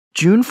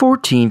June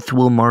 14th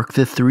will mark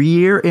the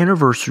 3-year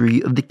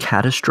anniversary of the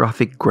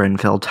catastrophic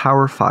Grenfell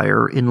Tower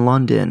fire in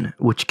London,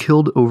 which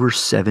killed over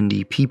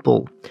 70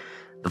 people.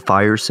 The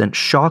fire sent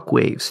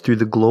shockwaves through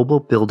the global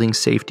building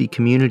safety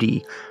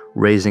community,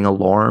 raising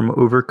alarm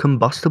over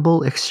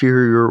combustible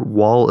exterior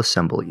wall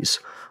assemblies,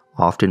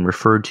 often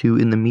referred to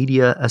in the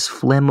media as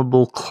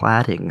flammable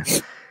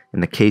cladding. In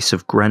the case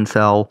of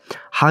Grenfell,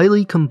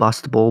 highly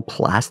combustible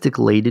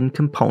plastic-laden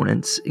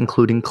components,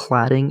 including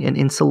cladding and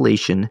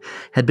insulation,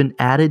 had been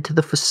added to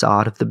the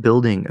facade of the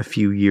building a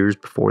few years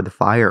before the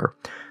fire.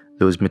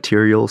 Those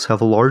materials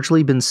have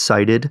largely been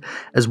cited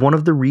as one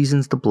of the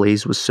reasons the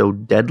blaze was so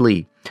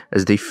deadly,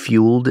 as they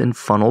fueled and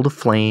funneled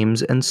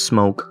flames and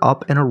smoke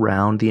up and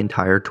around the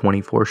entire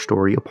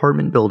 24-story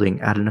apartment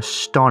building at an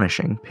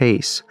astonishing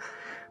pace.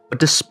 But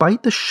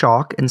despite the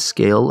shock and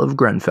scale of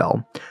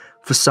Grenfell,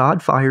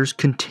 facade fires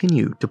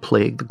continue to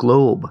plague the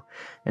globe,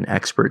 and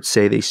experts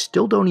say they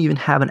still don't even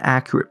have an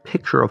accurate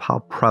picture of how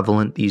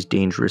prevalent these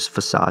dangerous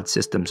facade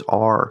systems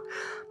are.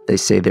 They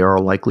say there are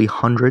likely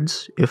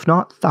hundreds, if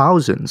not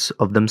thousands,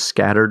 of them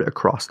scattered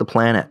across the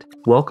planet.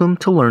 Welcome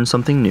to Learn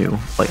Something New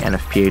by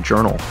NFPA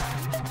Journal.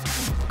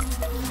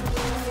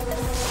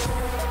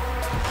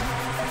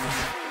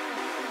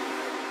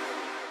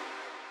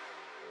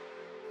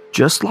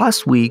 Just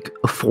last week,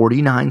 a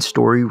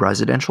 49-story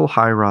residential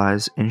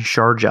high-rise in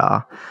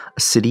Sharjah,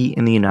 a city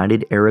in the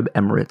United Arab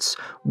Emirates,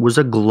 was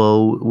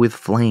aglow with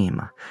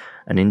flame.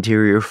 An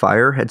interior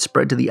fire had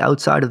spread to the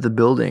outside of the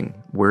building,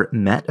 where it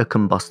met a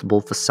combustible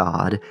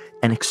facade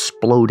and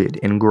exploded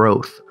in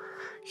growth.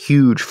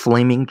 Huge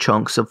flaming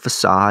chunks of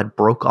facade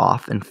broke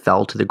off and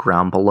fell to the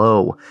ground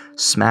below,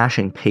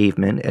 smashing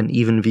pavement and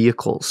even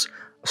vehicles.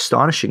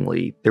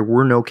 Astonishingly, there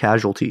were no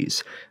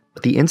casualties.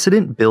 But the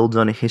incident builds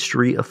on a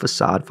history of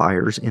facade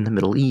fires in the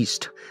Middle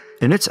East.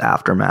 In its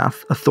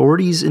aftermath,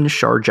 authorities in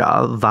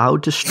Sharjah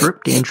vowed to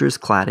strip dangerous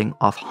cladding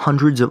off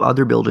hundreds of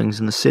other buildings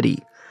in the city.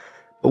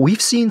 But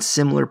we've seen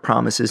similar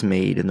promises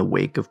made in the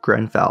wake of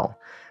Grenfell,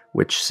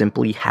 which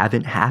simply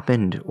haven't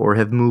happened or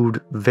have moved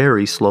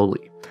very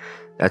slowly.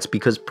 That's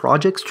because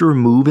projects to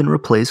remove and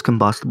replace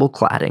combustible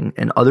cladding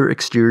and other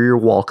exterior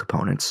wall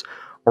components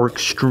are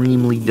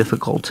extremely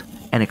difficult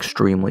and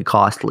extremely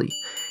costly.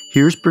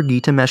 Here's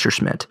Brigitte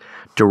Messerschmidt,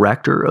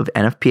 Director of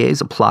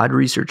NFPA's Applied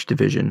Research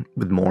Division,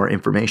 with more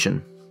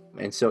information.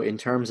 And so in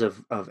terms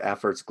of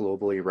efforts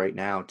globally right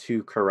now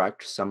to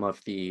correct some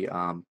of the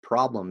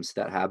problems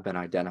that have been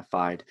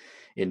identified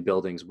in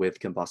buildings with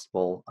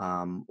combustible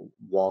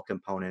wall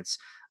components,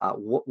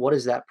 what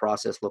does that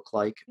process look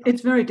like?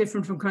 It's very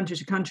different from country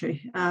to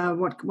country,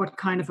 what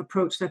kind of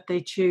approach that they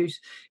choose.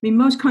 I mean,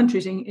 most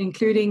countries,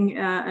 including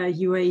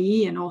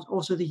UAE and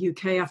also the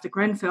UK after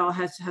Grenfell,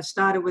 has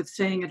started with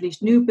saying at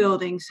least new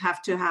buildings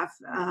have to have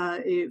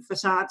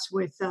facades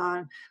with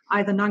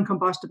either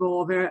non-combustible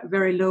or very,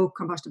 very low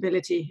combustibility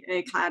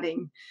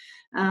cladding.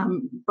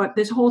 But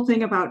this whole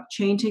thing about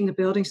changing the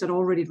buildings that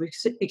already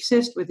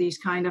exist with these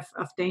kind of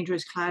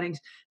dangerous claddings,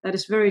 that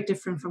is very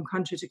different from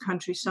country to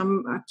country.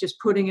 Some are just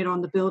putting it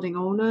on the building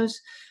owners.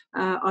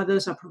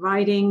 Others are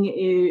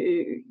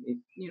providing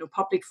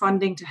public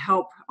funding to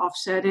help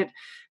offset it.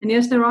 And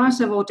yes, there are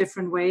several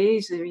different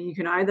ways. I mean, you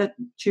can either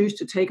choose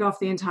to take off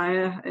the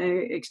entire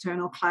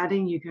external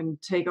cladding. You can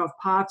take off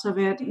parts of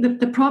it.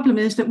 The problem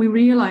is that we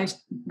realized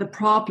the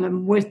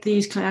problem with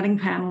these cladding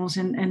panels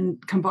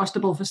and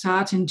combustible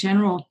facades in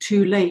general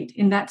too late,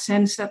 in that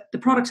sense that the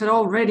products had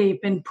already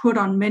been put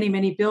on many,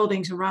 many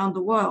buildings around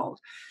the world.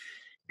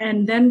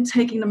 And then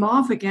taking them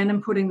off again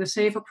and putting the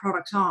safer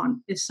products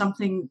on is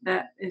something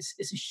that is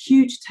a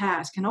huge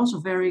task and also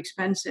very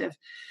expensive.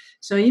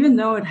 So even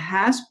though it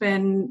has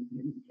been,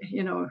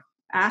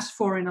 asked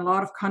for in a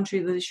lot of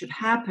countries that it should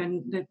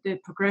happen, the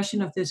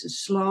progression of this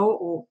is slow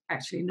or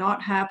actually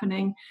not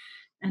happening.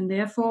 And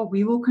therefore,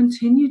 we will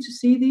continue to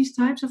see these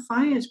types of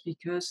fires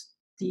because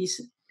these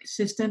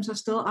systems are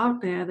still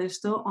out there. They're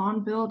still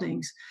on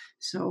buildings.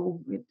 So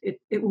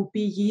it will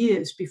be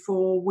years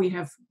before we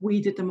have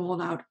weeded them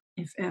all out,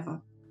 if ever.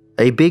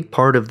 A big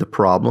part of the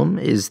problem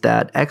is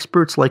that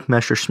experts like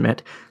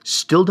Messerschmidt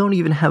still don't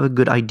even have a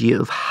good idea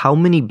of how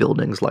many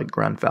buildings like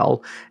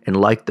Grenfell and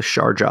like the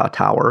Sharjah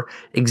Tower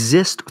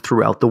exist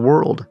throughout the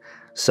world.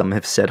 Some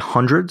have said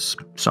hundreds,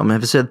 some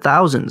have said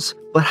thousands.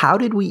 But how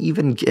did we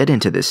even get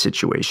into this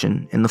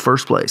situation in the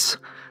first place?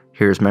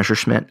 Here's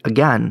Messerschmidt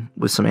again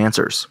with some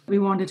answers. We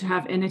wanted to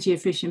have energy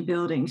efficient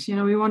buildings.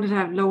 We wanted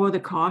to lower the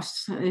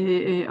costs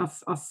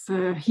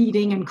of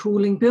heating and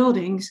cooling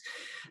buildings.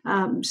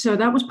 So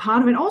that was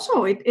part of it.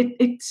 Also,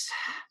 it's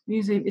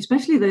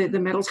especially the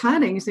metal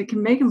claddings, they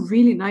can make a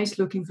really nice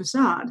looking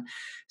facade.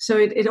 So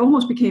it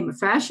almost became a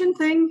fashion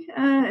thing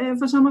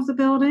for some of the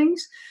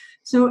buildings.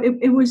 So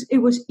it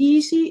was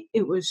easy.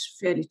 It was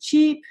fairly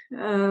cheap.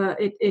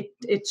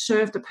 It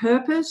served a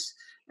purpose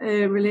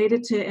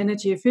related to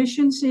energy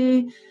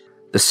efficiency.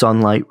 The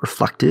sunlight,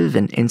 reflective,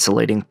 and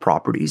insulating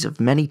properties of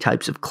many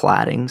types of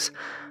claddings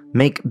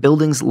make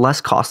buildings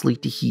less costly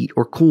to heat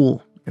or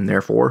cool, and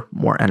therefore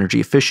more energy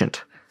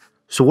efficient.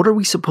 So what are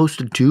we supposed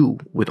to do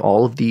with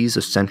all of these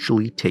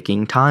essentially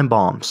ticking time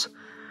bombs?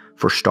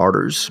 For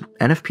starters,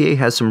 NFPA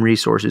has some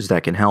resources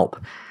that can help.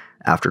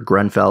 After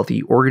Grenfell,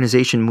 the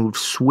organization moved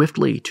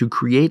swiftly to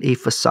create a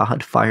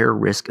facade fire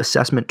risk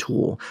assessment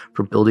tool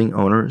for building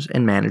owners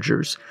and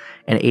managers,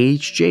 and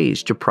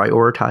AHJs to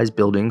prioritize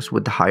buildings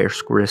with the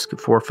highest risk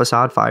for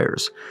facade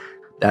fires.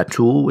 That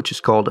tool, which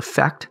is called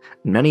Effect,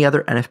 and many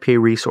other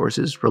NFPA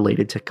resources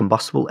related to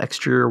combustible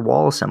exterior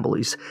wall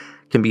assemblies,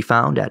 can be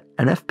found at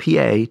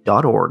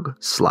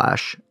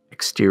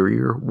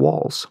nfpa.org/exterior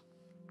walls.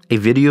 A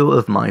video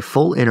of my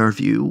full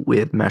interview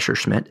with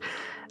Messerschmitt,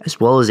 as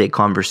well as a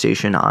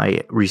conversation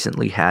I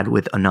recently had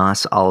with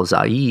Anas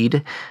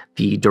Al-Zaid,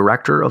 the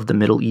director of the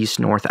Middle East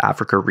North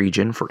Africa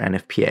region for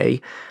NFPA,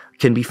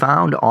 can be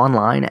found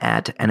online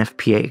at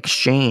NFPA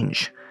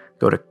Exchange.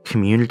 Go to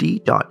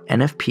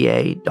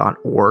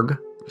community.nfpa.org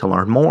to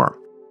learn more.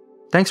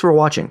 Thanks for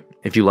watching.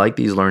 If you like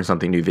these Learn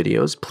Something New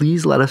videos,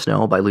 please let us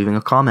know by leaving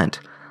a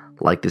comment.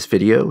 Like this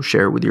video,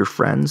 share it with your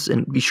friends,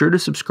 and be sure to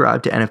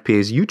subscribe to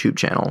NFPA's YouTube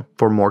channel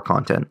for more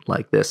content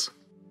like this.